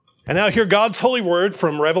And now hear God's holy word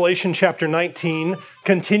from Revelation chapter 19,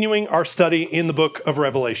 continuing our study in the book of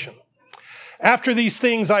Revelation. After these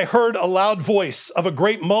things, I heard a loud voice of a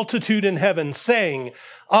great multitude in heaven saying,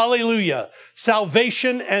 Alleluia!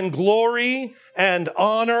 Salvation and glory and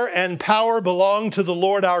honor and power belong to the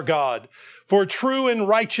Lord our God. For true and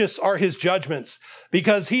righteous are his judgments,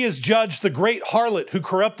 because he has judged the great harlot who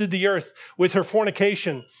corrupted the earth with her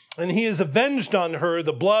fornication, and he has avenged on her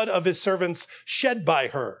the blood of his servants shed by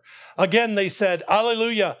her. Again they said,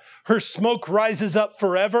 Alleluia! Her smoke rises up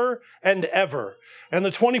forever and ever. And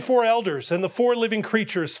the 24 elders and the 4 living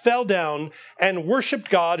creatures fell down and worshiped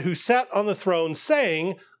God who sat on the throne,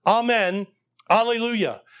 saying, Amen,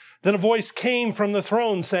 Alleluia. Then a voice came from the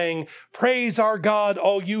throne saying, Praise our God,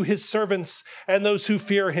 all you his servants, and those who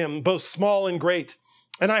fear him, both small and great.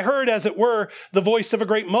 And I heard, as it were, the voice of a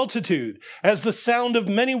great multitude, as the sound of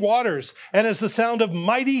many waters, and as the sound of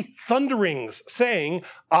mighty thunderings, saying,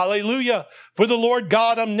 Alleluia, for the Lord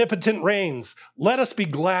God omnipotent reigns. Let us be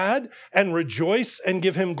glad and rejoice and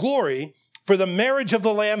give him glory, for the marriage of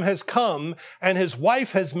the Lamb has come, and his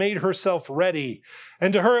wife has made herself ready.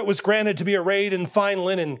 And to her it was granted to be arrayed in fine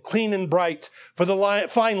linen, clean and bright, for the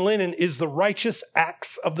fine linen is the righteous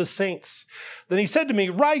acts of the saints. Then he said to me,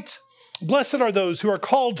 Write, Blessed are those who are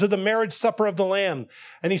called to the marriage supper of the Lamb.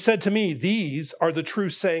 And he said to me, These are the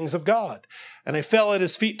true sayings of God. And I fell at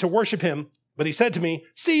his feet to worship him. But he said to me,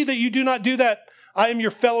 See that you do not do that. I am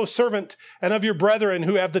your fellow servant and of your brethren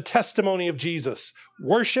who have the testimony of Jesus.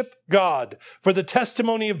 Worship God, for the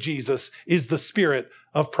testimony of Jesus is the spirit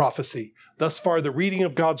of prophecy. Thus far, the reading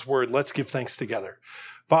of God's word. Let's give thanks together.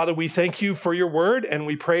 Father, we thank you for your word, and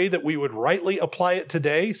we pray that we would rightly apply it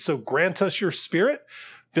today. So grant us your spirit.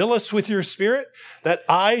 Fill us with your spirit, that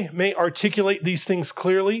I may articulate these things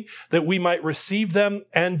clearly, that we might receive them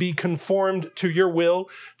and be conformed to your will,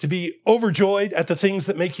 to be overjoyed at the things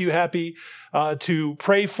that make you happy, to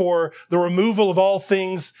pray for the removal of all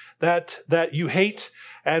things that you hate,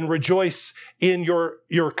 and rejoice in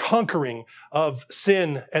your conquering of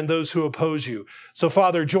sin and those who oppose you. So,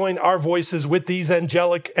 Father, join our voices with these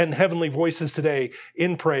angelic and heavenly voices today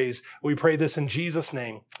in praise. We pray this in Jesus'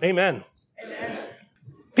 name. Amen. Amen.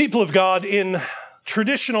 People of God, in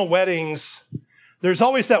traditional weddings, there's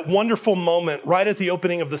always that wonderful moment right at the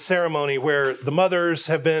opening of the ceremony where the mothers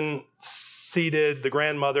have been seated, the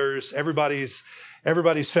grandmothers, everybody's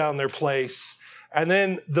found their place. And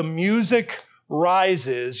then the music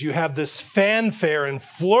rises. You have this fanfare and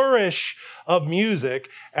flourish of music,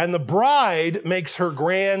 and the bride makes her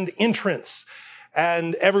grand entrance.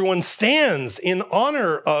 And everyone stands in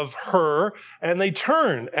honor of her, and they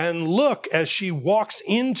turn and look as she walks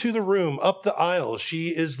into the room, up the aisle. She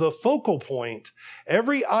is the focal point.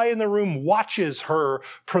 Every eye in the room watches her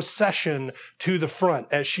procession to the front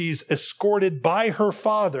as she's escorted by her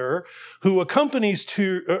father, who accompanies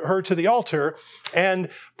her to the altar and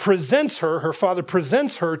her father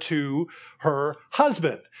presents her to her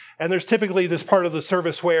husband. And there's typically this part of the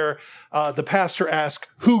service where the pastor asks,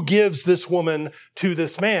 who gives this woman to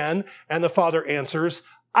this man? And the father answers,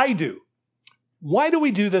 I do. Why do we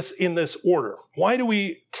do this in this order? Why do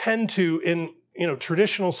we tend to, in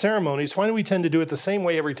traditional ceremonies, why do we tend to do it the same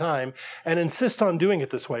way every time and insist on doing it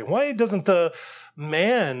this way? Why doesn't the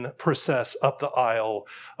man process up the aisle,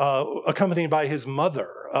 accompanied by his mother?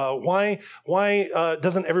 Why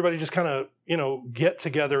doesn't everybody just kind of, get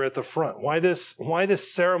together at the front? Why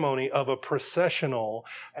this ceremony of a processional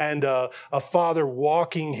and a father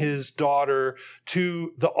walking his daughter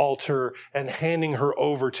to the altar and handing her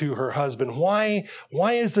over to her husband? Why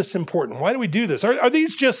is this important? Why do we do this? Are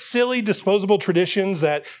these just silly, disposable traditions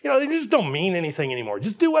that, they just don't mean anything anymore?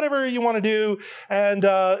 Just do whatever you want to do and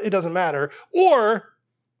it doesn't matter. Or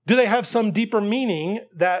do they have some deeper meaning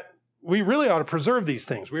that we really ought to preserve these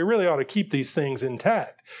things? We really ought to keep these things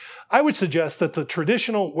intact. I would suggest that the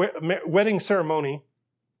traditional wedding ceremony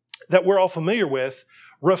that we're all familiar with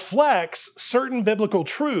reflects certain biblical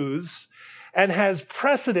truths and has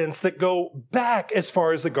precedents that go back as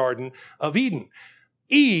far as the Garden of Eden.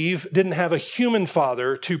 Eve didn't have a human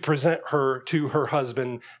father to present her to her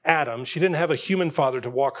husband, Adam. She didn't have a human father to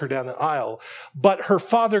walk her down the aisle, but her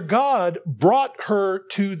father God brought her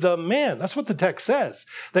to the man. That's what the text says,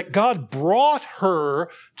 that God brought her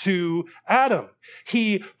to Adam.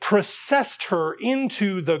 He processed her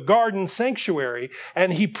into the garden sanctuary,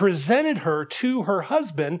 and he presented her to her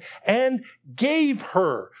husband and gave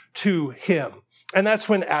her to him. And that's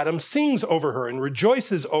when Adam sings over her and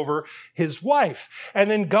rejoices over his wife.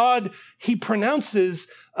 And then God, he pronounces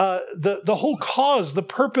the whole cause, the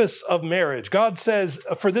purpose of marriage. God says,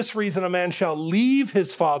 for this reason, a man shall leave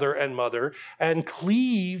his father and mother and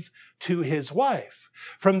cleave to his wife.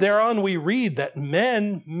 From there on, we read that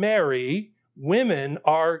men marry, women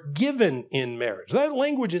are given in marriage. That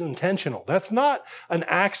language is intentional. That's not an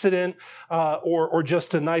accident or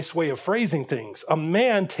just a nice way of phrasing things. A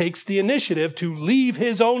man takes the initiative to leave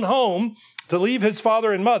his own home, to leave his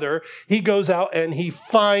father and mother. He goes out and he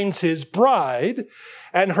finds his bride,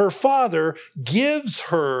 and her father gives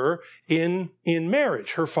her in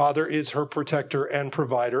marriage. Her father is her protector and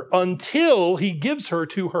provider until he gives her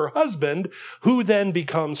to her husband, who then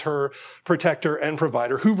becomes her protector and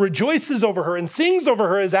provider, who rejoices over her and sings over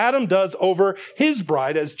her as Adam does over his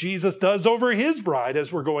bride, as Jesus does over his bride,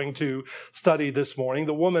 as we're going to study this morning.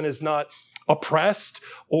 The woman is not oppressed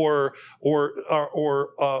or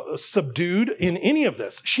subdued in any of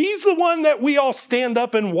this. She's the one that we all stand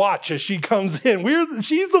up and watch as she comes in.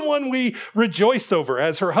 She's the one we rejoice over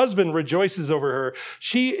as her husband rejoices over her.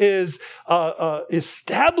 She is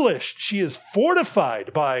established. She is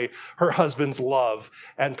fortified by her husband's love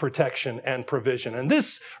and protection and provision. And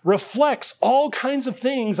this reflects all kinds of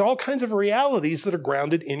things, all kinds of realities that are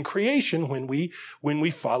grounded in creation when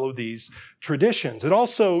we follow these traditions. It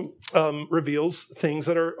also reveals things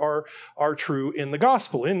that are true in the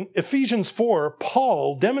gospel. In Ephesians 4,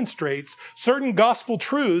 Paul demonstrates certain gospel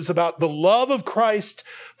truths about the love of Christ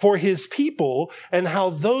for his people and how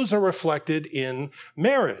those are reflected in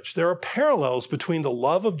marriage. There are parallels between the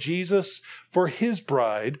love of Jesus for his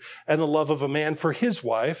bride and the love of a man for his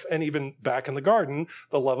wife, and even back in the garden,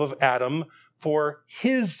 the love of Adam for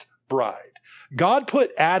his bride. God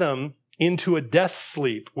put Adam into a death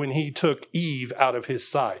sleep when he took Eve out of his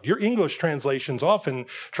side. Your English translations often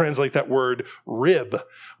translate that word rib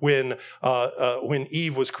when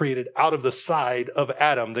Eve was created out of the side of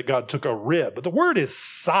Adam, that God took a rib. But the word is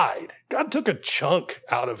side. God took a chunk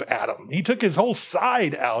out of Adam. He took his whole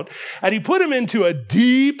side out and he put him into a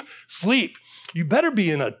deep sleep. You better be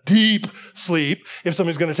in a deep sleep if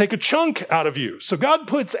somebody's going to take a chunk out of you. So God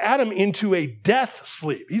puts Adam into a death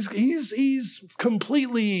sleep. He's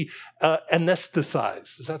completely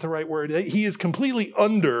anesthetized. Is that the right word? He is completely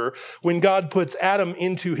under when God puts Adam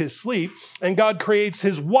into his sleep, and God creates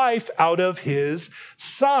his wife out of his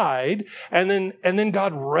side. And then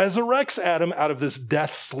God resurrects Adam out of this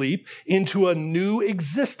death sleep into a new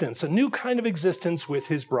existence, a new kind of existence with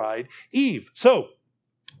his bride, Eve. So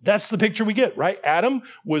that's the picture we get, right? Adam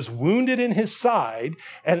was wounded in his side,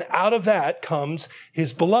 and out of that comes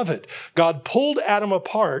his beloved. God pulled Adam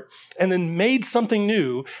apart and then made something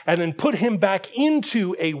new and then put him back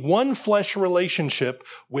into a one flesh relationship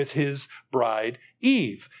with his bride,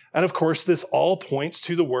 Eve. And of course, this all points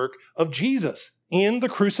to the work of Jesus. In the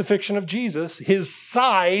crucifixion of Jesus, his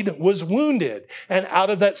side was wounded, and out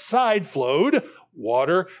of that side flowed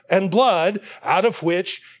water and blood, out of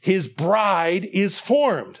which his bride is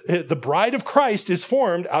formed. The bride of Christ is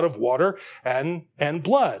formed out of water and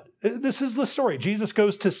blood. This is the story. Jesus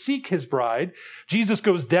goes to seek his bride. Jesus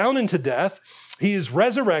goes down into death. He is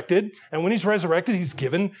resurrected, and when he's resurrected, he's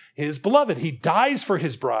given his beloved. He dies for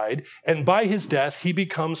his bride, and by his death, he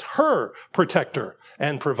becomes her protector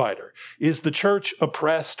and provider. Is the church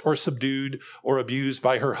oppressed or subdued or abused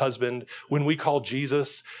by her husband when we call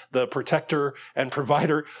Jesus the protector and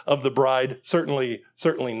provider of the bride? Certainly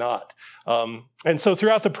not. And so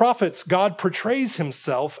throughout the prophets, God portrays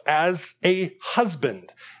himself as a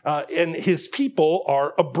husband, and his people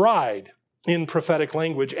are a bride in prophetic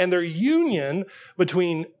language. And their union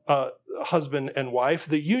between husband and wife,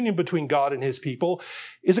 the union between God and his people,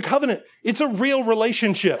 is a covenant. It's a real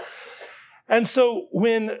relationship. And so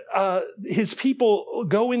when his people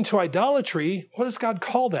go into idolatry, what does God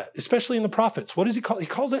call that? Especially in the prophets. What does he call it? He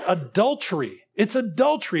calls it adultery. It's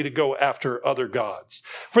adultery to go after other gods.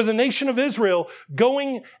 For the nation of Israel,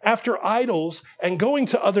 going after idols and going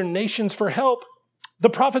to other nations for help, the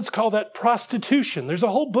prophets call that prostitution. There's a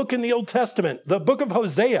whole book in the Old Testament, the book of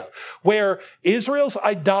Hosea, where Israel's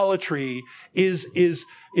idolatry is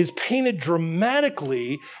painted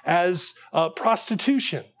dramatically as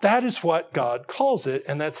prostitution. That is what God calls it,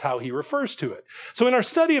 and that's how he refers to it. So in our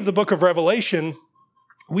study of the book of Revelation,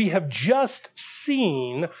 we have just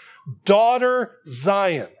seen daughter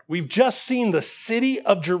Zion. We've just seen the city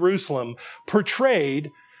of Jerusalem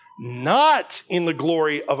portrayed not in the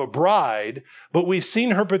glory of a bride, but we've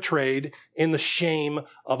seen her portrayed in the shame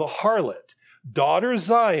of a harlot. daughter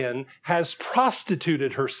Zion has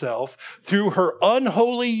prostituted herself through her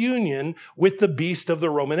unholy union with the beast of the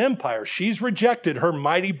Roman Empire. She's rejected her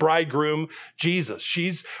mighty bridegroom, Jesus.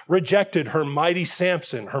 She's rejected her mighty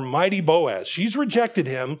Samson, her mighty Boaz. She's rejected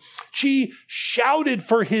him. She shouted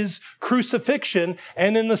for his crucifixion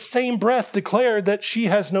and in the same breath declared that she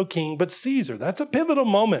has no king but Caesar. That's a pivotal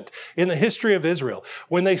moment in the history of Israel.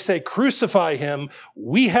 When they say, crucify him,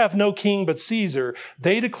 we have no king but Caesar,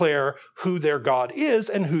 they declare who their God is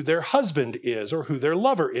and who their husband is or who their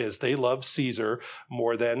lover is. They love Caesar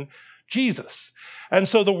more than Jesus. And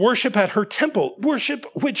so the worship at her temple, worship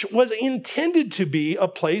which was intended to be a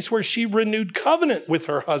place where she renewed covenant with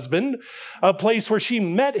her husband, a place where she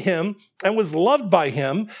met him and was loved by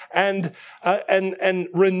him and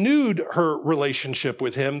renewed her relationship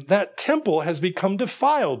with him, that temple has become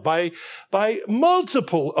defiled by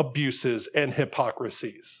multiple abuses and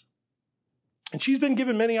hypocrisies. And she's been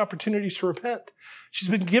given many opportunities to repent. She's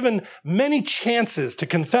been given many chances to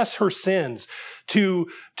confess her sins, to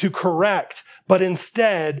correct, but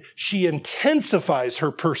instead she intensifies her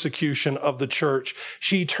persecution of the church.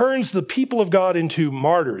 She turns the people of God into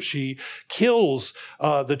martyrs. She kills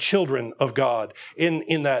the children of God.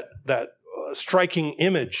 In that striking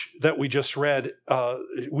image that we just read,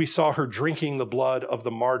 we saw her drinking the blood of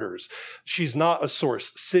the martyrs. She's not a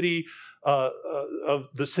source. Of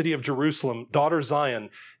the city of Jerusalem, daughter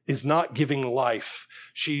Zion, is not giving life.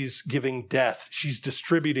 She's giving death. She's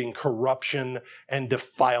distributing corruption and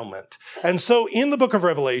defilement. And so in the book of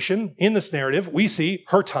Revelation, in this narrative, we see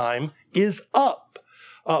her time is up.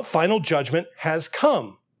 Final judgment has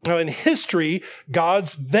come. Now, in history,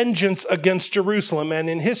 God's vengeance against Jerusalem, and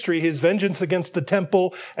in history, his vengeance against the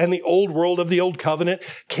temple and the old world of the old covenant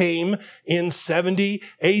came in 70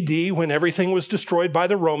 AD when everything was destroyed by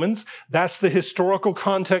the Romans. That's the historical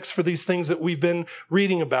context for these things that we've been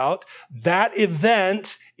reading about. That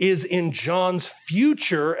event is in John's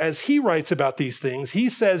future as he writes about these things. He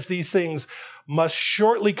says these things must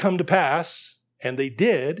shortly come to pass, and they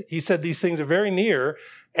did. He said these things are very near.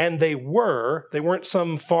 And they weren't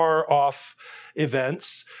some far off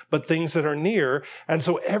events, but things that are near. And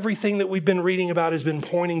so everything that we've been reading about has been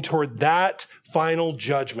pointing toward that final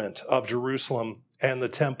judgment of Jerusalem and the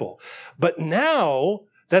temple. But now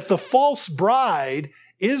that the false bride,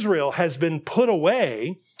 Israel, has been put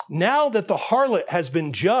away, now that the harlot has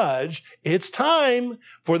been judged, it's time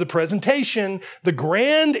for the presentation, the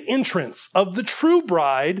grand entrance of the true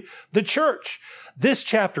bride, the church. This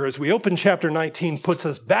chapter, as we open chapter 19, puts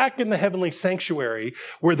us back in the heavenly sanctuary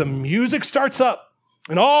where the music starts up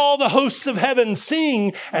and all the hosts of heaven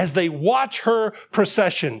sing as they watch her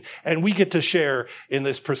procession. And we get to share in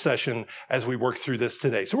this procession as we work through this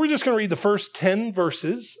today. So we're just going to read the first 10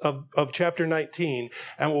 verses of chapter 19,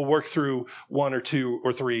 and we'll work through 1 or 2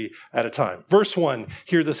 or 3 at a time. Verse 1,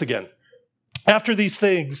 hear this again. After these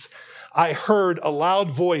things, I heard a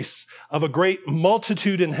loud voice of a great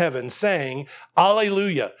multitude in heaven saying,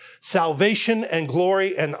 Alleluia, salvation and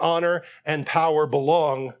glory and honor and power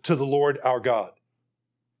belong to the Lord our God.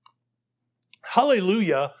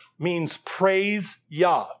 Hallelujah means praise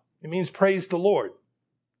Yah. It means praise the Lord.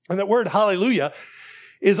 And that word hallelujah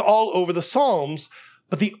is all over the Psalms,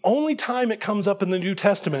 but the only time it comes up in the New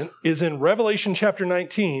Testament is in Revelation chapter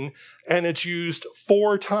 19, and it's used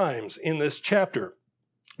 4 times in this chapter.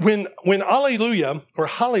 When Alleluia or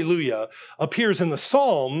Hallelujah appears in the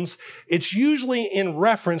Psalms, it's usually in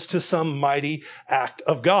reference to some mighty act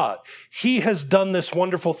of God. He has done this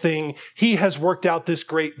wonderful thing. He has worked out this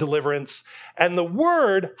great deliverance. And the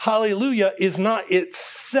word Hallelujah is not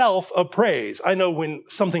itself a praise. I know when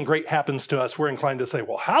something great happens to us, we're inclined to say,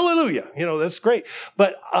 well, hallelujah, that's great.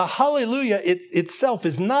 But a hallelujah itself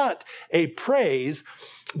is not a praise,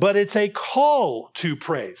 but it's a call to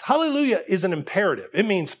praise. Hallelujah is an imperative. It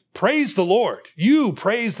means praise the Lord. You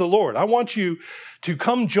praise the Lord. I want you to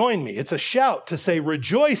come join me. It's a shout to say,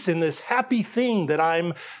 rejoice in this happy thing that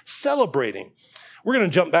I'm celebrating. We're going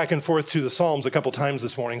to jump back and forth to the Psalms a couple times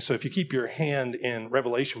this morning. So if you keep your hand in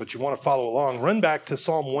Revelation, but you want to follow along, run back to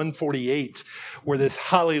Psalm 148, where this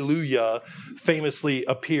hallelujah famously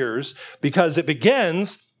appears, because it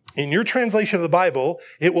begins, in your translation of the Bible,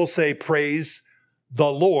 it will say praise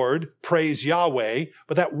the Lord, praise Yahweh,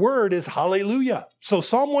 but that word is hallelujah. So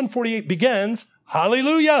Psalm 148 begins,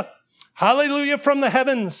 hallelujah, hallelujah from the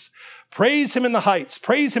heavens. Praise him in the heights.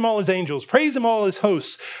 Praise him all his angels. Praise him all his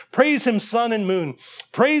hosts. Praise him sun and moon.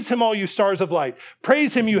 Praise him all you stars of light.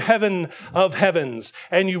 Praise him you heaven of heavens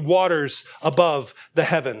and you waters above the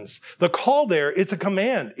heavens. The call there, it's a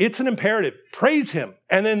command. It's an imperative. Praise him.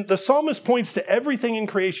 And then the psalmist points to everything in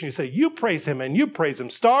creation. You say, you praise him and you praise him.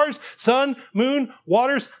 Stars, sun, moon,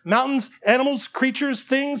 waters, mountains, animals, creatures,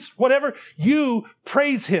 things, whatever. You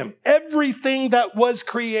praise him. Everything that was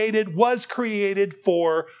created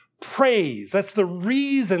for praise. That's the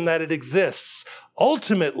reason that it exists.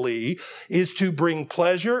 Ultimately is to bring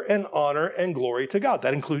pleasure and honor and glory to God.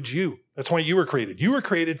 That includes you. That's why you were created. You were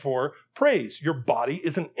created for praise. Your body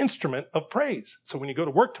is an instrument of praise. So when you go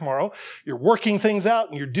to work tomorrow, you're working things out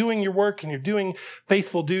and you're doing your work and you're doing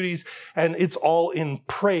faithful duties, and it's all in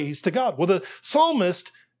praise to God. Well, the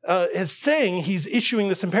psalmist is saying, he's issuing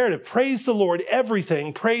this imperative, praise the Lord,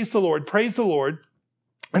 everything, praise the Lord, praise the Lord.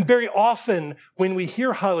 And very often when we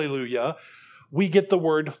hear hallelujah, we get the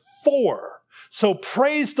word for. So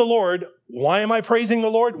praise the Lord. Why am I praising the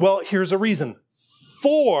Lord? Well, here's a reason.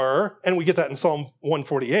 For, and we get that in Psalm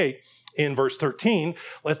 148 in verse 13,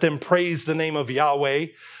 let them praise the name of Yahweh,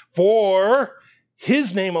 for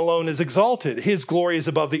his name alone is exalted. His glory is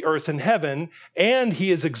above the earth and heaven, and he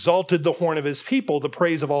has exalted the horn of his people, the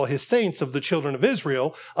praise of all his saints, of the children of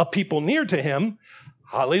Israel, a people near to him.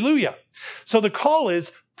 Hallelujah. So the call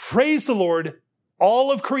is praise the Lord,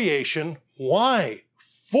 all of creation. Why?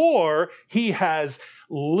 For he has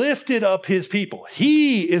lifted up his people.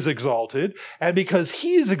 He is exalted, and because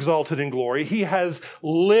he is exalted in glory, he has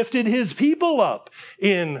lifted his people up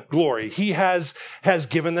in glory. He has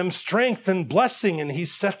given them strength and blessing, and he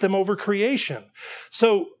set them over creation.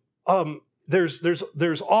 So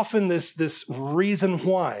there's often this reason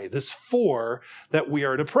why, this for, that we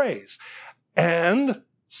are to praise. And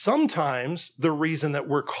sometimes the reason that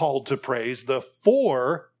we're called to praise, the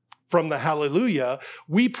for from the hallelujah,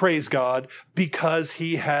 we praise God because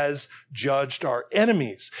he has judged our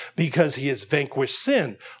enemies, because he has vanquished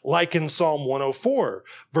sin, like in Psalm 104,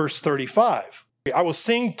 verse 35. I will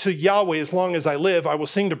sing to Yahweh as long as I live. I will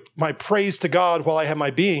sing my praise to God while I have my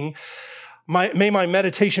being. May my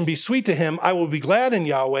meditation be sweet to him. I will be glad in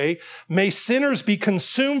Yahweh. May sinners be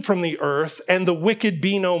consumed from the earth and the wicked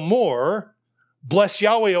be no more. Bless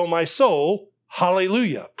Yahweh, O my soul.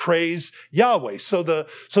 Hallelujah. Praise Yahweh. So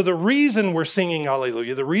the reason we're singing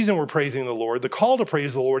hallelujah, the reason we're praising the Lord, the call to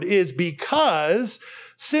praise the Lord is because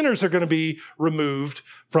sinners are going to be removed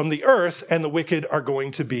from the earth and the wicked are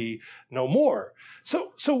going to be no more.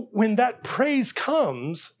 So when that praise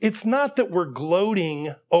comes, it's not that we're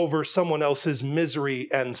gloating over someone else's misery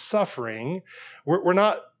and suffering. We're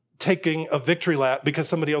not taking a victory lap because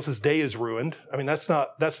somebody else's day is ruined. I mean, that's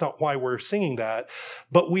not why we're singing that.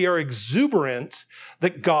 But we are exuberant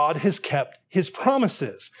that God has kept his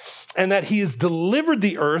promises and that he has delivered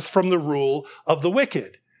the earth from the rule of the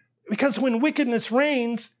wicked. Because when wickedness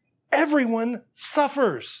reigns, everyone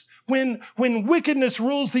suffers. When wickedness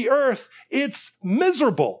rules the earth, it's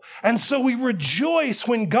miserable. And so we rejoice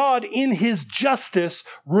when God, in his justice,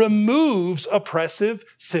 removes oppressive,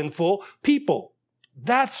 sinful people.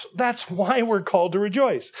 That's why we're called to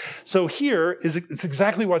rejoice. So it's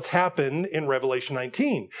exactly what's happened in Revelation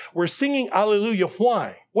 19. We're singing Alleluia.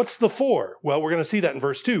 Why? What's the for? Well, we're going to see that in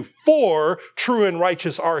verse 2. For true and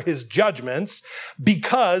righteous are his judgments,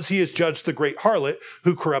 because he has judged the great harlot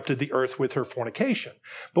who corrupted the earth with her fornication.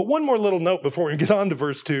 But one more little note before we get on to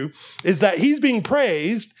verse 2 is that he's being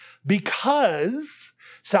praised because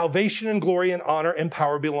salvation and glory and honor and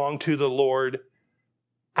power belong to the Lord,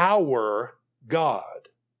 our God.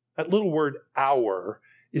 That little word our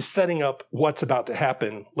is setting up what's about to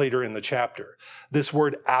happen later in the chapter. This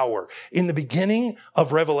word our. In the beginning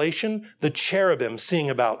of Revelation, the cherubim sing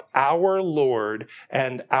about our Lord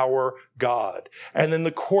and our God. And then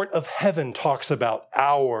the court of heaven talks about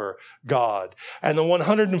our God. And the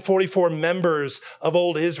 144 members of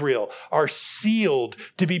old Israel are sealed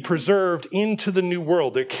to be preserved into the new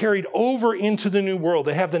world. They're carried over into the new world.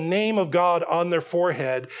 They have the name of God on their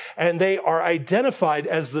forehead, and they are identified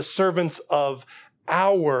as the servants of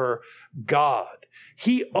our God.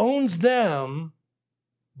 He owns them,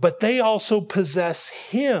 but they also possess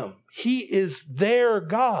him. He is their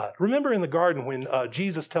God. Remember in the garden when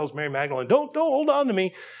Jesus tells Mary Magdalene, don't hold on to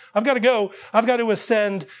me. I've got to go. I've got to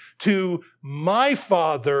ascend to my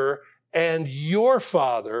Father and your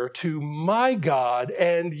Father, to my God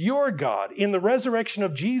and your God. In the resurrection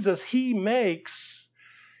of Jesus, he makes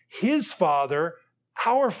his Father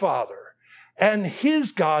our Father. and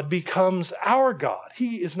his God becomes our God.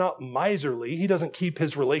 He is not miserly. He doesn't keep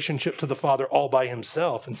his relationship to the Father all by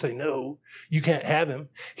himself and say, no, you can't have him.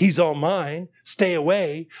 He's all mine. Stay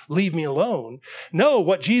away. Leave me alone. No,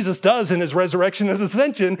 what Jesus does in his resurrection and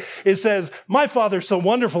ascension is says, my Father's so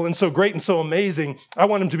wonderful and so great and so amazing. I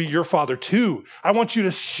want him to be your Father too. I want you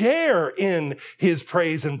to share in his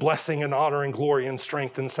praise and blessing and honor and glory and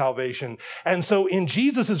strength and salvation. And so in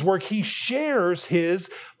Jesus' work, he shares his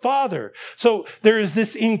Father. So there is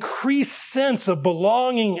this increased sense of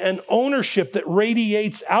belonging and ownership that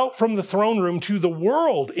radiates out from the throne room to the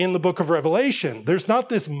world in the book of Revelation. There's not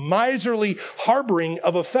this miserly harboring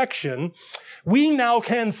of affection. We now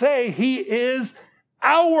can say he is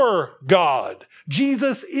our God.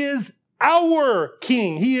 Jesus is our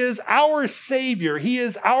King. He is our Savior. He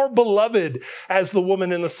is our beloved, as the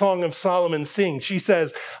woman in the Song of Solomon sings. She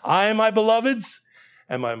says, I am my beloved's,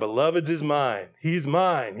 and my beloved is mine. He's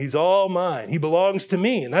mine. He's all mine. He belongs to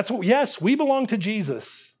me. And that's what, yes, we belong to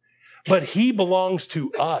Jesus, but he belongs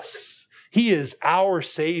to us. He is our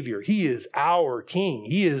Savior. He is our King.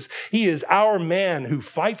 He is our man who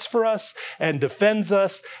fights for us and defends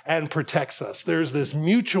us and protects us. There's this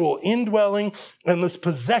mutual indwelling and this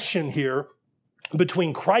possession here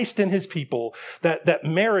between Christ and his people that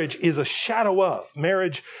marriage is a shadow of.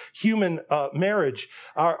 Marriage, human marriage,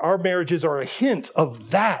 our marriages are a hint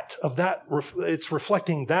of that. It's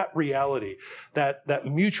reflecting that reality, that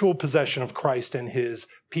mutual possession of Christ and his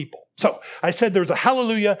people. So I said there's a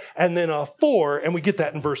hallelujah and then a for, and we get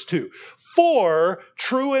that in verse 2. For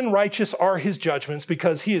true and righteous are his judgments,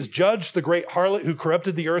 because he has judged the great harlot who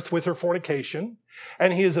corrupted the earth with her fornication,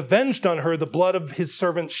 and he has avenged on her the blood of his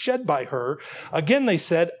servants shed by her. Again they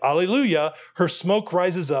said, Alleluia, her smoke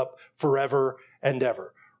rises up forever and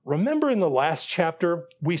ever. Remember in the last chapter,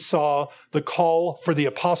 we saw the call for the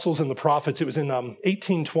apostles and the prophets. It was in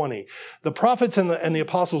 1820. The prophets and the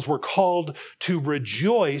apostles were called to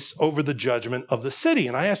rejoice over the judgment of the city.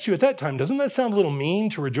 And I asked you at that time, doesn't that sound a little mean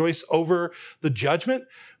to rejoice over the judgment?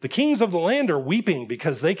 The kings of the land are weeping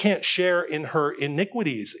because they can't share in her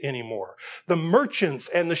iniquities anymore. The merchants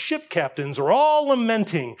and the ship captains are all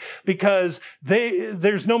lamenting because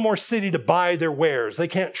there's no more city to buy their wares. They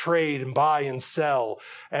can't trade and buy and sell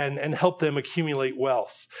and help them accumulate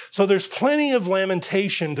wealth. So there's plenty of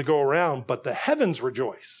lamentation to go around, but the heavens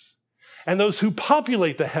rejoice. And those who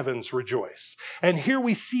populate the heavens rejoice. And here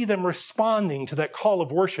we see them responding to that call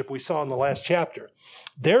of worship we saw in the last chapter.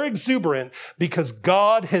 They're exuberant because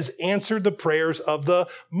God has answered the prayers of the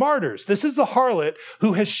martyrs. This is the harlot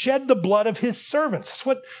who has shed the blood of his servants.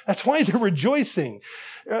 That's why they're rejoicing.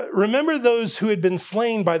 Remember those who had been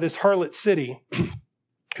slain by this harlot city,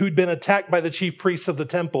 who'd been attacked by the chief priests of the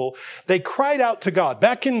temple. They cried out to God.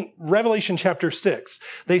 Back in Revelation chapter 6,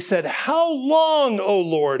 they said, how long, O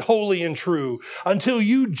Lord, holy and true, until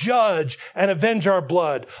you judge and avenge our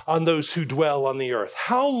blood on those who dwell on the earth?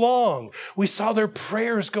 How long? We saw their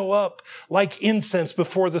prayers go up like incense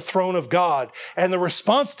before the throne of God. And the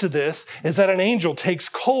response to this is that an angel takes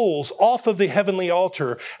coals off of the heavenly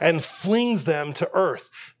altar and flings them to earth.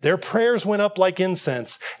 Their prayers went up like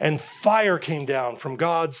incense, and fire came down from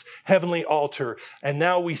God's heavenly altar. And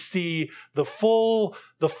now we see the full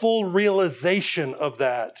realization of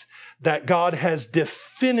that God has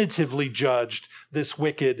definitively judged this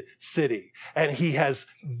wicked city. And he has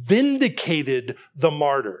vindicated the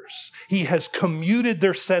martyrs. He has commuted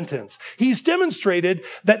their sentence. He's demonstrated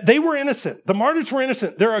that they were innocent. The martyrs were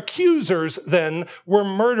innocent. Their accusers then were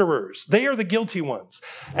murderers. They are the guilty ones.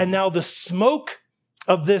 And now the smoke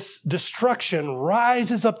of this destruction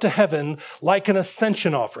rises up to heaven like an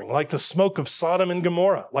ascension offering, like the smoke of Sodom and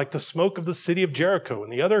Gomorrah, like the smoke of the city of Jericho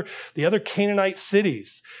and the other Canaanite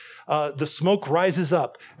cities. The smoke rises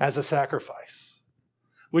up as a sacrifice,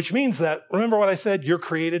 which means that, remember what I said, you're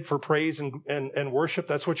created for praise and worship.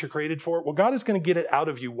 That's what you're created for. Well, God is going to get it out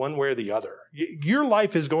of you one way or the other. Your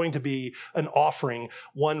life is going to be an offering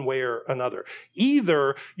one way or another.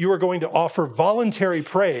 Either you are going to offer voluntary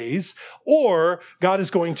praise, or God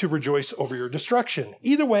is going to rejoice over your destruction.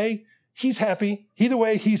 Either way, he's happy. Either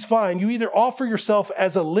way, he's fine. You either offer yourself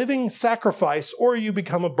as a living sacrifice, or you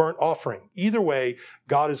become a burnt offering. Either way,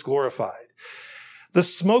 God is glorified. The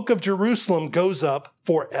smoke of Jerusalem goes up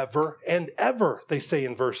forever and ever, they say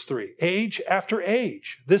in verse 3, age after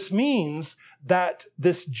age. This means that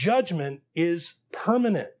this judgment is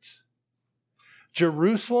permanent.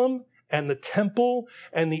 Jerusalem and the temple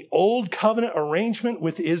and the old covenant arrangement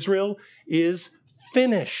with Israel is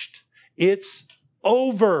finished. It's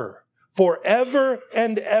over. Forever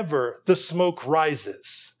and ever, the smoke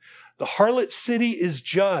rises. The harlot city is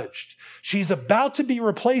judged. She's about to be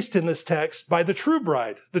replaced in this text by the true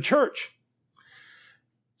bride, the church.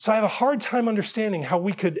 So I have a hard time understanding how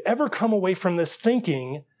we could ever come away from this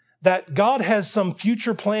thinking that God has some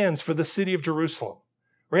future plans for the city of Jerusalem,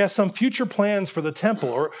 or he has some future plans for the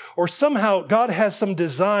temple, or somehow God has some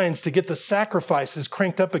designs to get the sacrifices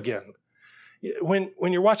cranked up again. When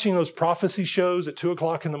you're watching those prophecy shows at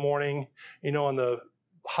 2:00 in the morning, on the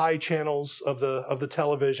high channels of the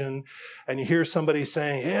television, and you hear somebody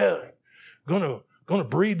saying, yeah, going to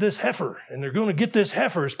breed this heifer, and they're going to get this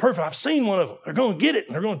heifer. It's perfect. I've seen one of them. They're going to get it,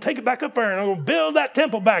 and they're going to take it back up there, and they're going to build that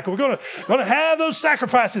temple back. We're going to have those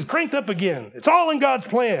sacrifices cranked up again. It's all in God's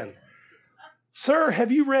plan. Sir, have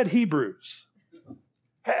you read Hebrews?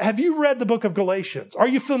 Have you read the book of Galatians? Are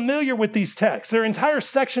you familiar with these texts? There are entire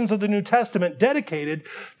sections of the New Testament dedicated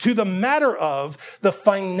to the matter of the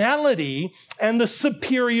finality and the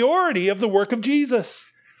superiority of the work of Jesus.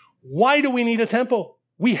 Why do we need a temple?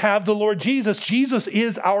 We have the Lord Jesus. Jesus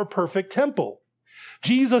is our perfect temple.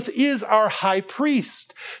 Jesus is our high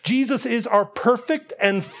priest. Jesus is our perfect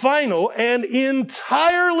and final and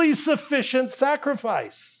entirely sufficient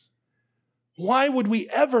sacrifice. Why would we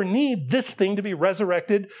ever need this thing to be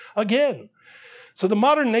resurrected again? So the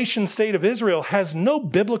modern nation state of Israel has no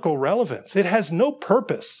biblical relevance. It has no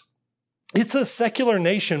purpose. It's a secular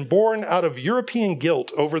nation born out of European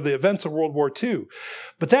guilt over the events of World War II.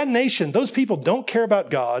 But that nation, those people don't care about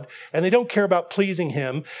God, and they don't care about pleasing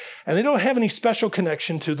him, and they don't have any special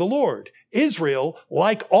connection to the Lord. Israel,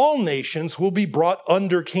 like all nations, will be brought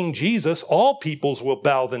under King Jesus. All peoples will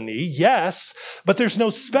bow the knee, yes, but there's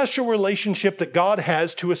no special relationship that God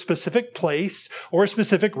has to a specific place or a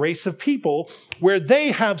specific race of people where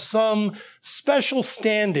they have some special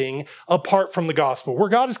standing apart from the gospel, where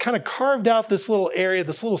God has kind of carved out this little area,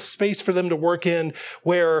 this little space for them to work in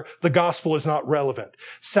where the gospel is not relevant.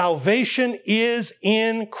 Salvation is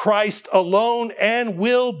in Christ alone and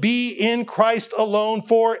will be in Christ alone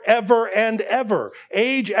forever and ever,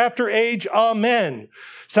 age after age, amen.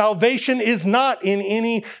 Salvation is not in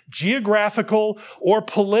any geographical or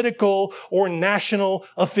political or national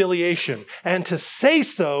affiliation. And to say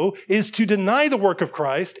so is to deny the work of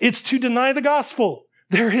Christ. It's to deny the gospel.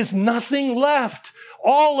 There is nothing left.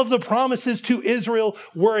 All of the promises to Israel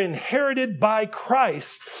were inherited by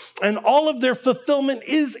Christ, and all of their fulfillment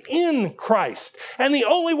is in Christ. And the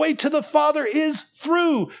only way to the Father is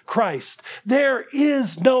through Christ. There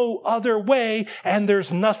is no other way, and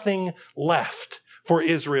there's nothing left for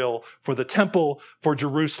Israel, for the temple, for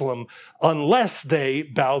Jerusalem, unless they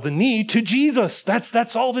bow the knee to Jesus.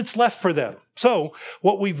 That's all that's left for them. So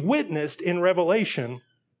what we've witnessed in Revelation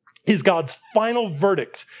is God's final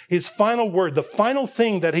verdict, his final word, the final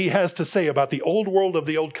thing that he has to say about the old world of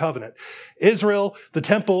the old covenant. Israel, the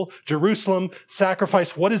temple, Jerusalem,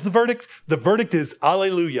 sacrifice. What is the verdict? The verdict is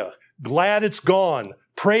Alleluia. Glad it's gone.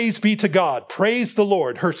 Praise be to God. Praise the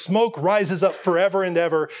Lord. Her smoke rises up forever and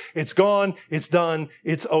ever. It's gone. It's done.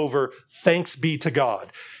 It's over. Thanks be to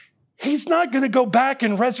God. He's not going to go back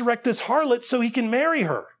and resurrect this harlot so he can marry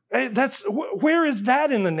her. Where is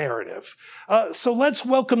that in the narrative? So let's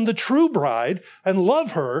welcome the true bride and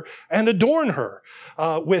love her and adorn her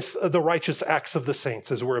with the righteous acts of the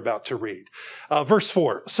saints, as we're about to read. Verse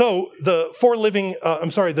 4. So the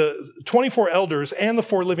 24 elders and the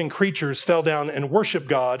 4 living creatures fell down and worshiped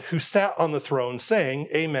God who sat on the throne, saying,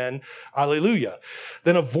 Amen, Alleluia.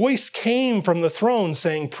 Then a voice came from the throne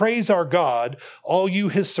saying, Praise our God, all you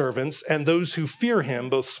his servants, and those who fear him,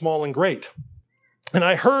 both small and great. And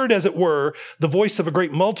I heard, as it were, the voice of a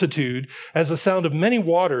great multitude, as the sound of many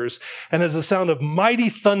waters, and as the sound of mighty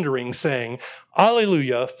thundering, saying,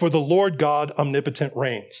 Alleluia, for the Lord God omnipotent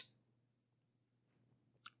reigns.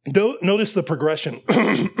 Notice the progression.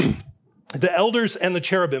 The elders and the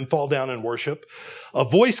cherubim fall down and worship. A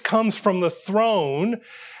voice comes from the throne,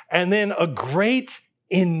 and then a great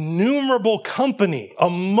innumerable company, a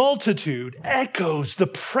multitude, echoes the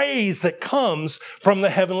praise that comes from the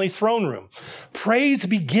heavenly throne room. Praise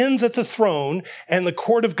begins at the throne and the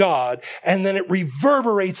court of God, and then it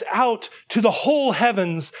reverberates out to the whole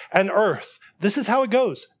heavens and earth. This is how it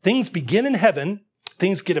goes. Things begin in heaven.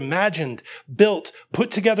 Things get imagined, built,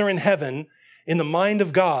 put together in heaven, in the mind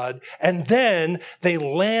of God, and then they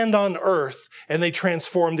land on earth and they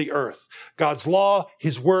transform the earth. God's law,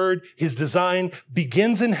 his word, his design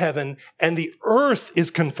begins in heaven, and the earth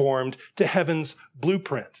is conformed to heaven's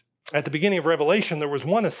blueprint. At the beginning of Revelation, there was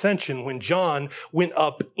one ascension when John went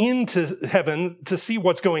up into heaven to see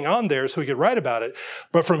what's going on there so he could write about it.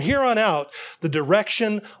 But from here on out, the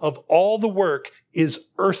direction of all the work is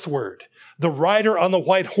earthward. The rider on the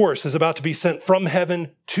white horse is about to be sent from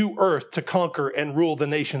heaven to earth to conquer and rule the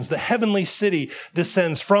nations. The heavenly city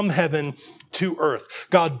descends from heaven to earth.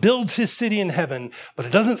 God builds his city in heaven, but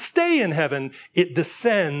it doesn't stay in heaven. It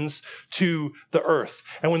descends to the earth.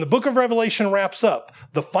 And when the book of Revelation wraps up,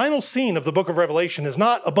 the final scene of the book of Revelation is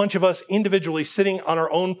not a bunch of us individually sitting on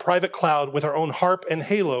our own private cloud with our own harp and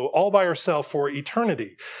halo all by ourselves for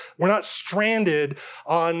eternity. We're not stranded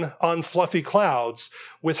on fluffy clouds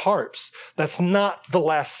with harps. That's not the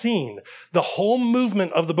last scene. The whole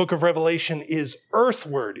movement of the book of Revelation is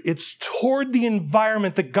earthward. It's toward the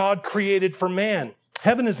environment that God created for man.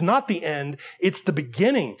 Heaven is not the end, it's the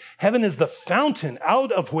beginning. Heaven is the fountain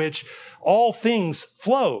out of which all things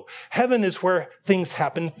flow. Heaven is where things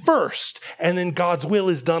happen first, and then God's will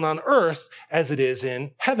is done on earth as it is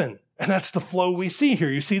in heaven. And that's the flow we see here.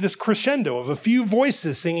 You see this crescendo of a few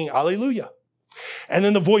voices singing Alleluia. And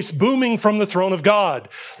then the voice booming from the throne of God,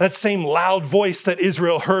 that same loud voice that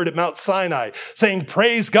Israel heard at Mount Sinai, saying,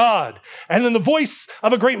 praise God. And then the voice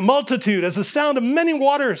of a great multitude as the sound of many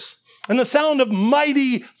waters and the sound of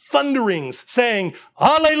mighty thunderings saying,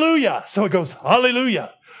 Alleluia. So it goes,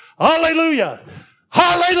 Alleluia, Alleluia,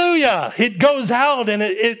 Hallelujah. It goes out and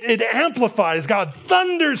it amplifies. God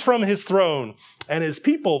thunders from his throne and his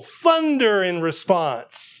people thunder in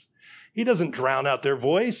response. He doesn't drown out their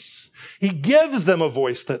voice. He gives them a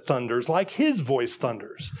voice that thunders like his voice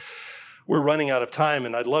thunders. We're running out of time,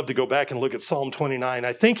 and I'd love to go back and look at Psalm 29.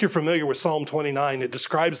 I think you're familiar with Psalm 29. It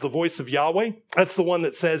describes the voice of Yahweh. That's the one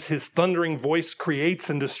that says his thundering voice creates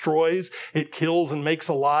and destroys. It kills and makes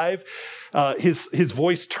alive. His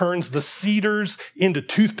voice turns the cedars into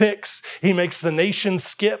toothpicks. He makes the nations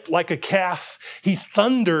skip like a calf. He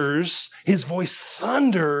thunders. His voice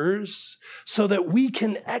thunders so that we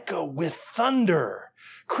can echo with thunder.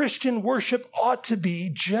 Christian worship ought to be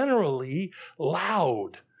generally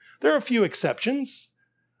loud. There are a few exceptions,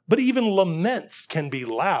 but even laments can be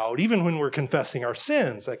loud. Even when we're confessing our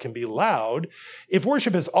sins, that can be loud. If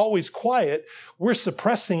worship is always quiet, we're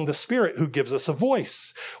suppressing the Spirit who gives us a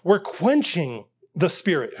voice. We're quenching the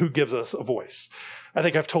Spirit who gives us a voice. I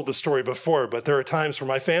think I've told this story before, but there are times where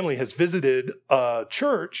my family has visited a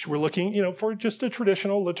church. We're looking, for just a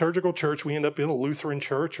traditional liturgical church. We end up in a Lutheran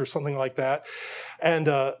church or something like that. And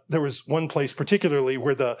there was one place particularly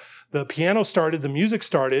where the piano started, the music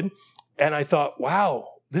started, and I thought, wow,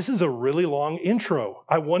 this is a really long intro.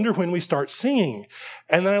 I wonder when we start singing.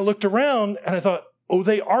 And then I looked around and I thought, oh,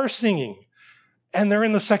 they are singing. And they're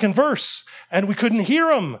in the second verse, and we couldn't hear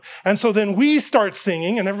them. And so then we start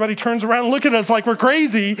singing, and everybody turns around and look at us like we're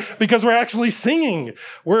crazy because we're actually singing.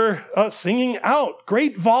 We're singing out.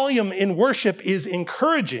 Great volume in worship is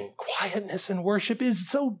encouraging. Quietness in worship is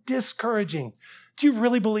so discouraging. Do you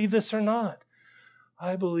really believe this or not?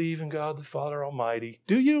 I believe in God the Father Almighty.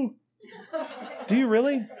 Do you? Do you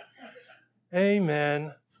really?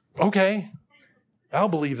 Amen. Okay. I'll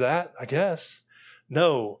believe that, I guess.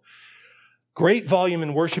 No. Great volume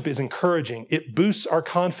in worship is encouraging. It boosts our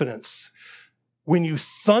confidence. When you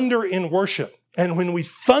thunder in worship, and when we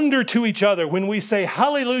thunder to each other, when we say,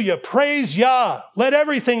 hallelujah, praise Yah, let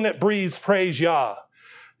everything that breathes praise Yah.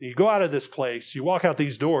 You go out of this place, you walk out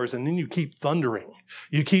these doors, and then you keep thundering.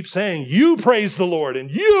 You keep saying, you praise the Lord,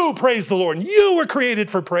 and you praise the Lord, and you were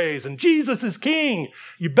created for praise, and Jesus is King.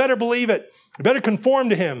 You better believe it. You better conform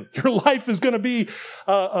to him. Your life is going to be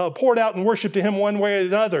poured out in worship to him one way or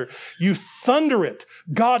another. You thunder it.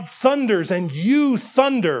 God thunders and you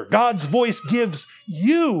thunder. God's voice gives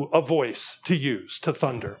you a voice to use to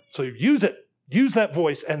thunder. So use it. Use that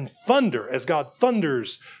voice and thunder as God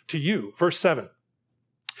thunders to you. Verse 7.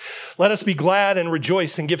 Let us be glad and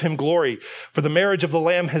rejoice and give him glory, for the marriage of the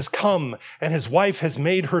Lamb has come, and his wife has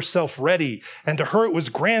made herself ready, and to her it was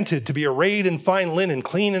granted to be arrayed in fine linen,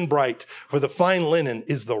 clean and bright, for the fine linen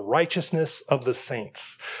is the righteousness of the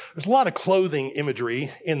saints. There's a lot of clothing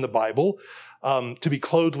imagery in the Bible. To be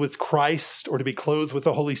clothed with Christ or to be clothed with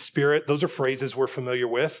the Holy Spirit, those are phrases we're familiar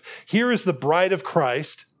with. Here is the bride of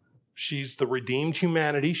Christ. She's the redeemed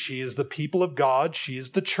humanity. She is the people of God. She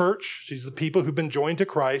is the church. She's the people who've been joined to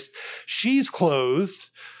Christ. She's clothed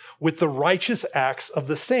with the righteous acts of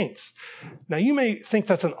the saints. Now, you may think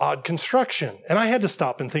that's an odd construction, and I had to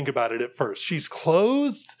stop and think about it at first. She's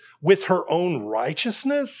clothed with her own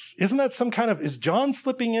righteousness? Isn't that is John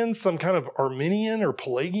slipping in some kind of Arminian or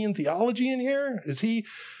Pelagian theology in here? He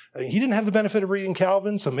didn't have the benefit of reading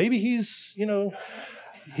Calvin, so maybe he's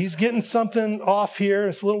getting something off here.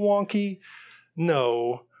 It's a little wonky.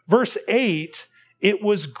 No. Verse 8 it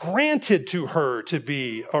was granted to her to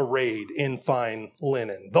be arrayed in fine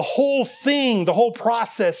linen. The whole thing, the whole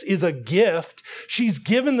process is a gift. She's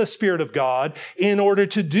given the Spirit of God in order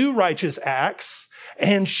to do righteous acts,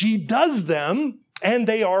 and she does them, and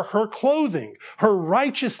they are her clothing. Her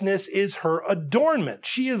righteousness is her adornment.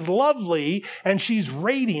 She is lovely and she's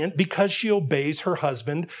radiant because she obeys her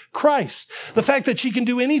husband, Christ. The fact that she can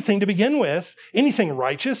do anything to begin with, anything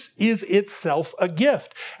righteous, is itself a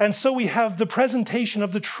gift. And so we have the presentation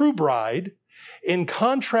of the true bride in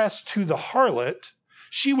contrast to the harlot.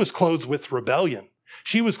 She was clothed with rebellion.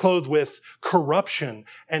 She was clothed with corruption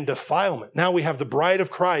and defilement. Now we have the bride of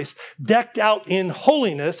Christ decked out in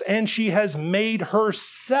holiness, and she has made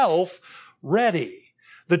herself ready.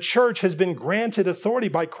 The church has been granted authority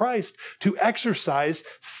by Christ to exercise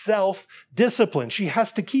self-discipline. She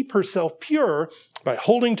has to keep herself pure by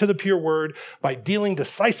holding to the pure word, by dealing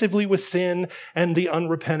decisively with sin and the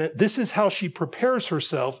unrepentant. This is how she prepares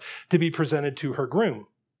herself to be presented to her groom.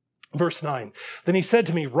 Verse 9, then he said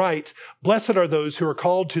to me, write, blessed are those who are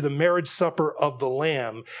called to the marriage supper of the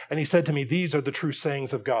Lamb. And he said to me, these are the true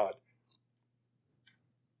sayings of God.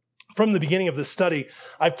 From the beginning of this study,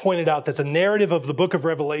 I've pointed out that the narrative of the book of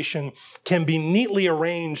Revelation can be neatly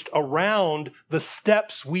arranged around the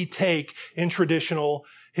steps we take in traditional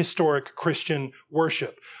historic Christian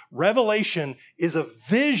worship. Revelation is a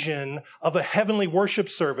vision of a heavenly worship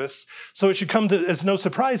service, so it should come as no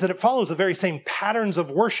surprise that it follows the very same patterns of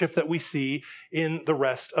worship that we see in the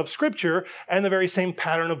rest of Scripture and the very same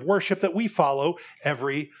pattern of worship that we follow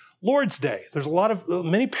every Lord's Day. There's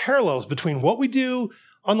many parallels between what we do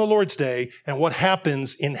on the Lord's Day and what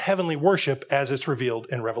happens in heavenly worship as it's revealed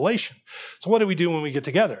in Revelation. So what do we do when we get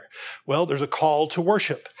together? Well, there's a call to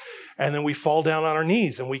worship. And then we fall down on our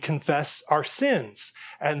knees and we confess our sins.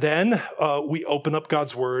 And then we open up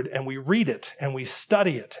God's word and we read it and we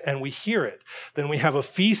study it and we hear it. Then we have a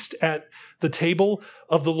feast at the table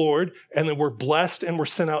of the Lord, and then we're blessed and we're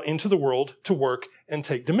sent out into the world to work and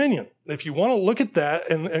take dominion. If you want to look at that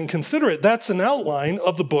and consider it, that's an outline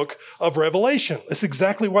of the book of Revelation. That's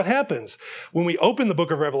exactly what happens. When we open the book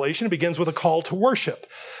of Revelation, it begins with a call to worship.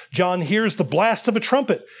 John hears the blast of a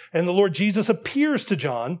trumpet, and the Lord Jesus appears to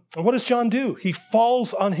John. And what does John do? He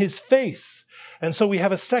falls on his face. And so we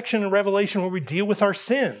have a section in Revelation where we deal with our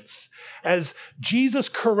sins. As Jesus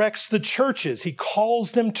corrects the churches, he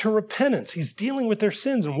calls them to repentance. He's dealing with their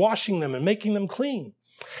sins and washing them and making them clean.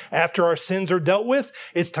 After our sins are dealt with,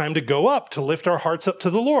 it's time to go up, to lift our hearts up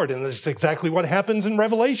to the Lord. And that's exactly what happens in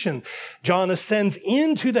Revelation. John ascends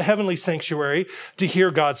into the heavenly sanctuary to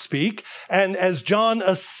hear God speak. And as John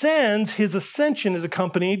ascends, his ascension is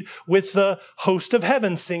accompanied with the host of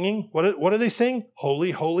heaven singing. What do they sing?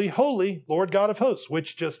 Holy, holy, holy, Lord God of hosts,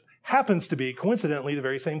 which just happens to be, coincidentally, the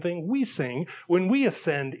very same thing we sing when we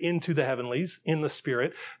ascend into the heavenlies in the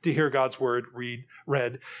Spirit to hear God's word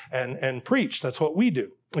read, and preached. That's what we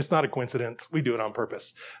do. It's not a coincidence. We do it on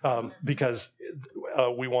purpose because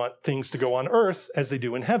we want things to go on earth as they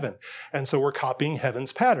do in heaven. And so we're copying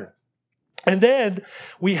heaven's pattern. And then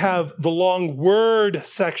we have the long word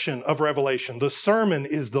section of Revelation. The sermon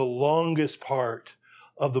is the longest part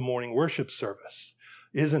of the morning worship service,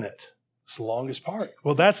 isn't it? It's the longest part.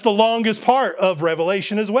 Well, that's the longest part of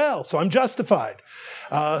Revelation as well. So I'm justified.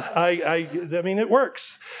 I mean, it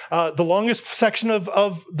works. The longest section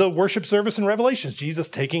of the worship service in Revelation is Jesus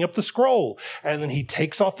taking up the scroll, and then he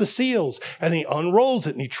takes off the seals, and he unrolls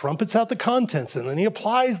it, and he trumpets out the contents, and then he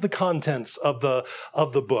applies the contents of the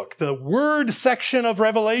book. The word section of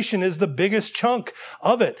Revelation is the biggest chunk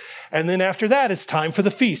of it. And then after that, it's time for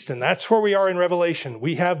the feast, and that's where we are in Revelation.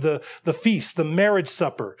 We have the feast, the marriage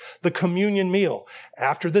supper, the communion meal.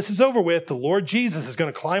 After this is over with, the Lord Jesus is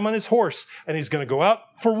going to climb on his horse, and he's going to go out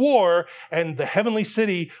for war, and the heavenly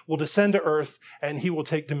city will descend to earth, and he will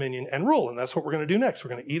take dominion and rule. And that's what we're going to do next.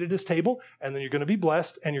 We're going to eat at his table, and then you're going to be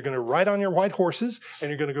blessed, and you're going to ride on your white horses, and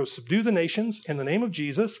you're going to go subdue the nations in the name of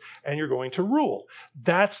Jesus, and you're going to rule.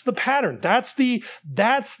 That's the pattern. That's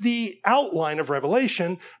the outline of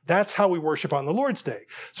Revelation. That's how we worship on the Lord's Day.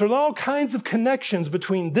 So there are all kinds of connections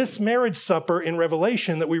between this marriage supper in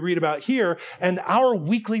Revelation that we read about here and our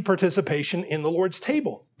weekly participation in the Lord's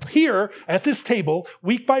table. Here, at this table,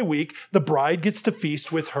 week by week, the bride gets to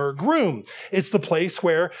feast with her groom. It's the place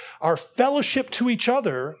where our fellowship to each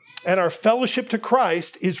other and our fellowship to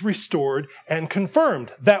Christ is restored and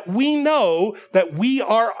confirmed. That we know that we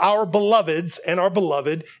are our beloveds and our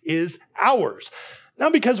beloved is ours.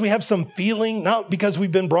 Not because we have some feeling, not because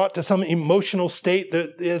we've been brought to some emotional state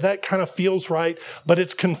that kind of feels right, but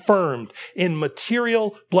it's confirmed in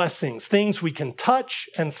material blessings, things we can touch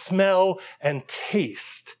and smell and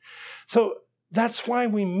taste. So That's why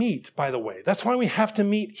we meet, by the way. That's why we have to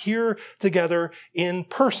meet here together in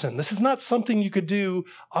person. This is not something you could do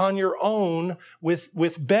on your own with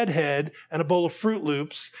bedhead and a bowl of Fruit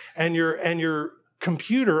Loops and your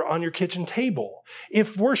computer on your kitchen table.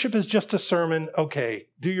 If worship is just a sermon, okay,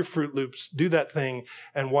 do your Fruit Loops, do that thing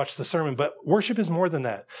and watch the sermon. But worship is more than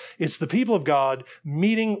that. It's the people of God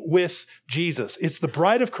meeting with Jesus. It's the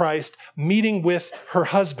bride of Christ meeting with her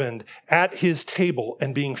husband at his table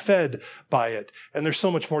and being fed by it. And there's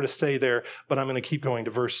so much more to say there, but I'm going to keep going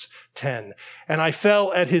to verse 10. And I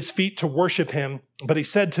fell at his feet to worship him, but he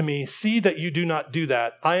said to me, see that you do not do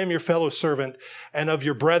that. I am your fellow servant and of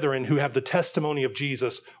your brethren who have the testimony of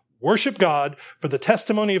Jesus. Worship God, for the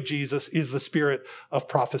testimony of Jesus is the spirit of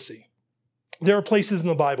prophecy. There are places in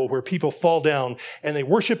the Bible where people fall down and they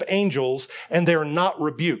worship angels and they're not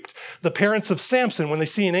rebuked. The parents of Samson, when they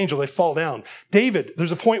see an angel, they fall down. David,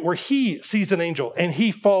 there's a point where he sees an angel and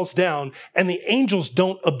he falls down and the angels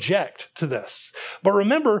don't object to this. But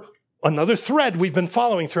remember, another thread we've been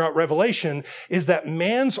following throughout Revelation is that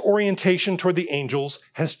man's orientation toward the angels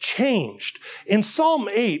has changed. In Psalm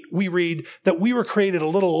 8, we read that we were created a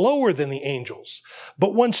little lower than the angels.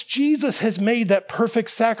 But once Jesus has made that perfect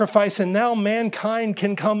sacrifice and now mankind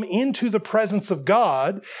can come into the presence of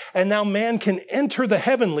God, and now man can enter the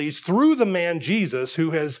heavenlies through the man Jesus who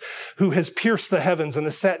has pierced the heavens and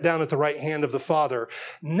has sat down at the right hand of the Father.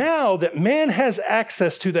 Now that man has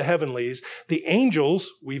access to the heavenlies, the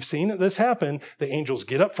angels, we've seen this happen, the angels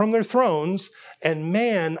get up from their thrones and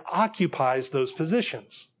man occupies those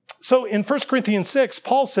positions. So in 1 Corinthians 6,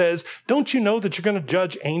 Paul says, don't you know that you're going to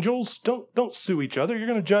judge angels? Don't sue each other. You're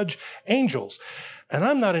going to judge angels. And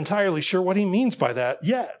I'm not entirely sure what he means by that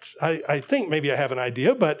yet. I think maybe I have an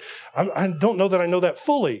idea, but I don't know that I know that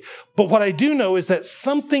fully. But what I do know is that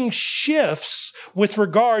something shifts with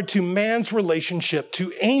regard to man's relationship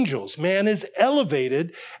to angels. Man is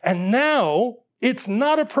elevated, and now it's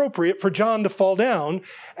not appropriate for John to fall down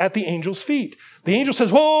at the angel's feet. The angel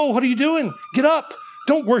says, whoa, what are you doing? Get up.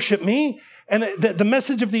 Don't worship me. And the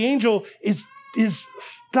message of the angel is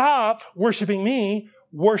stop worshiping me.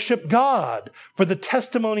 Worship God. For the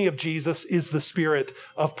testimony of Jesus is the spirit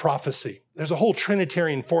of prophecy. There's a whole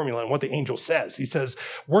Trinitarian formula in what the angel says. He says,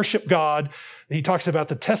 worship God. He talks about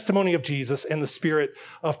the testimony of Jesus and the spirit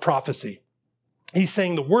of prophecy. He's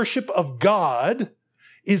saying the worship of God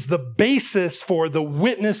is the basis for the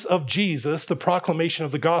witness of Jesus, the proclamation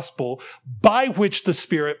of the gospel, by which the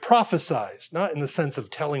Spirit prophesies, not in the sense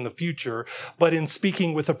of telling the future, but in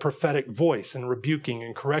speaking with a prophetic voice and rebuking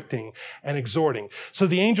and correcting and exhorting. So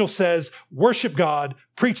the angel says, worship God,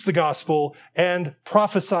 preach the gospel, and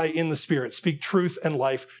prophesy in the Spirit. Speak truth and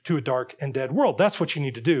life to a dark and dead world. That's what you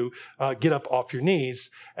need to do. Get up off your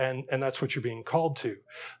knees, and that's what you're being called to.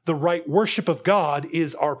 The right worship of God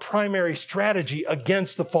is our primary strategy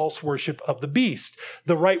against the false worship of the beast.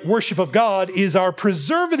 The right worship of God is our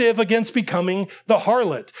preservative against becoming the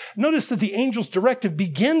harlot. Notice that the angel's directive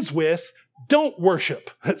begins with, don't worship.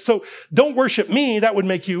 So don't worship me. That would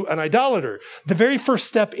make you an idolater. The very first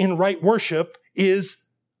step in right worship is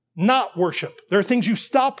not worship. There are things you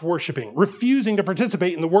stop worshiping. Refusing to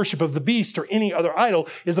participate in the worship of the beast or any other idol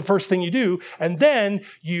is the first thing you do. And then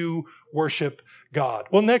you worship God.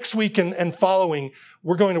 Well, next week and following,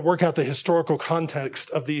 we're going to work out the historical context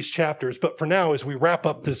of these chapters. But for now, as we wrap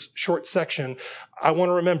up this short section, I want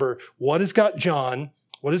to remember what has got John,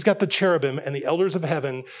 what has got the cherubim and the elders of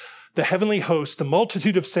heaven, the heavenly host, the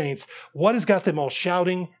multitude of saints, what has got them all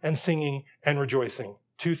shouting and singing and rejoicing?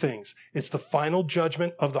 Two things. It's the final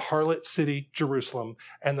judgment of the harlot city, Jerusalem,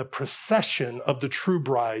 and the procession of the true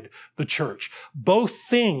bride, the church. Both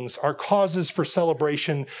things are causes for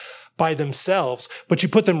celebration by themselves, but you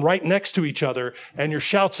put them right next to each other and your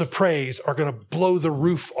shouts of praise are going to blow the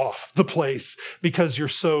roof off the place because you're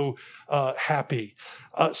so happy.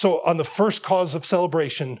 So on the first cause of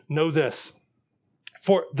celebration, know this.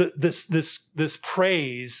 For this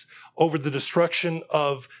praise over the destruction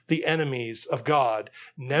of the enemies of God,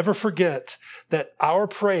 never forget that our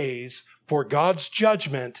praise for God's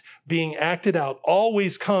judgment being acted out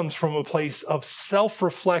always comes from a place of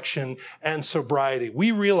self-reflection and sobriety.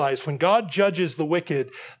 We realize when God judges the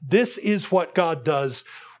wicked, this is what God does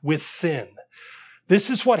with sin. This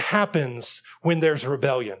is what happens when there's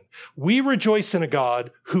rebellion. We rejoice in a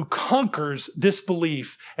God who conquers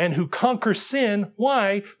disbelief and who conquers sin.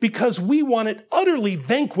 Why? Because we want it utterly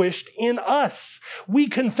vanquished in us. We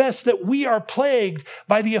confess that we are plagued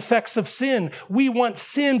by the effects of sin. We want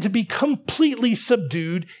sin to be completely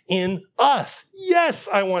subdued in us. Yes,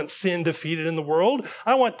 I want sin defeated in the world.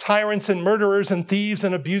 I want tyrants and murderers and thieves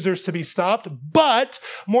and abusers to be stopped. But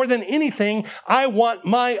more than anything, I want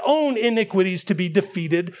my own iniquities to be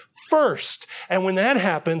defeated first. And when that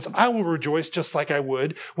happens, I will rejoice just like I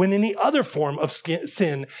would when any other form of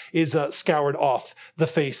sin is scoured off the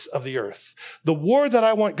face of the earth. The war that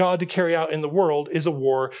I want God to carry out in the world is a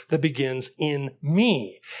war that begins in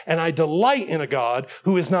me. And I delight in a God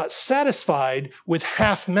who is not satisfied with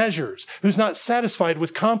half measures, who's not satisfied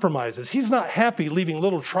with compromises. He's not happy leaving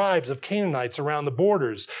little tribes of Canaanites around the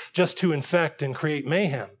borders just to infect and create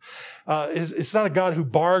mayhem. It's not a God who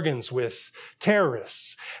bargains with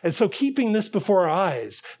terrorists. And so keeping this before our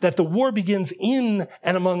eyes, that the war begins in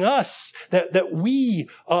and among us, that we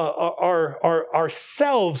are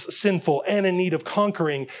ourselves sinful and in need of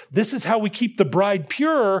conquering, this is how we keep the bride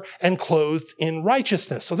pure and clothed in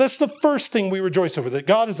righteousness. So that's the first thing we rejoice over, that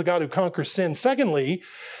God is the God who conquers sin. Secondly,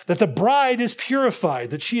 that the bride is purified,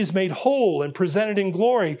 that she is made whole and presented in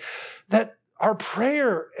glory, that our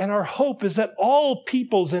prayer and our hope is that all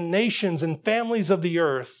peoples and nations and families of the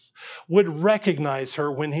earth would recognize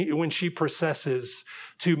her when she processes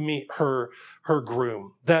to meet her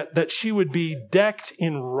groom, that she would be decked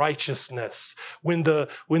in righteousness when the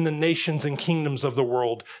nations and kingdoms of the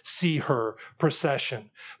world see her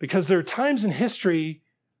procession. Because there are times in history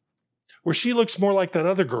where she looks more like that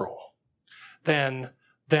other girl than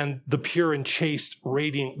the pure and chaste,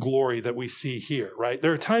 radiant glory that we see here, right?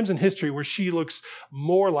 There are times in history where she looks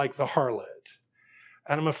more like the harlot.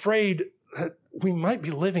 And I'm afraid that we might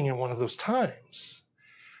be living in one of those times.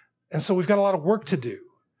 And so we've got a lot of work to do.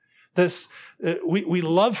 We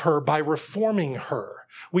love her by reforming her.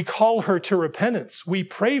 We call her to repentance. We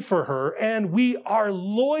pray for her, and we are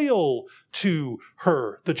loyal to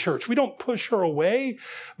her, the church. We don't push her away,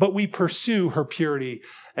 but we pursue her purity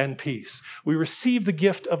and peace. We receive the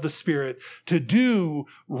gift of the Spirit to do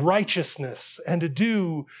righteousness and to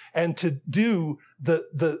do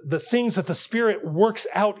the things that the Spirit works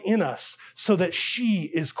out in us, so that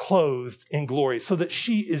she is clothed in glory, so that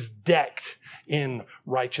she is decked in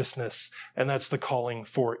righteousness. And that's the calling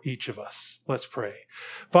for each of us. Let's pray.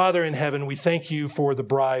 Father in heaven, we thank you for the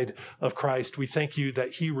bride of Christ. We thank you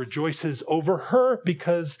that he rejoices over her,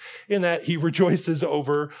 because in that he rejoices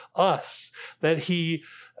over us, that he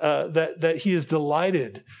is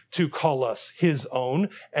delighted to call us his own.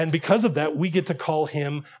 And because of that, we get to call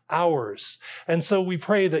him ours. And so we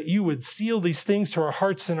pray that you would seal these things to our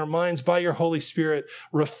hearts and our minds by your Holy Spirit,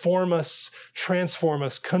 reform us, transform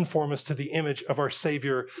us, conform us to the image of our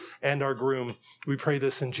Savior and our groom. We pray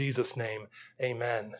this in Jesus' name. Amen.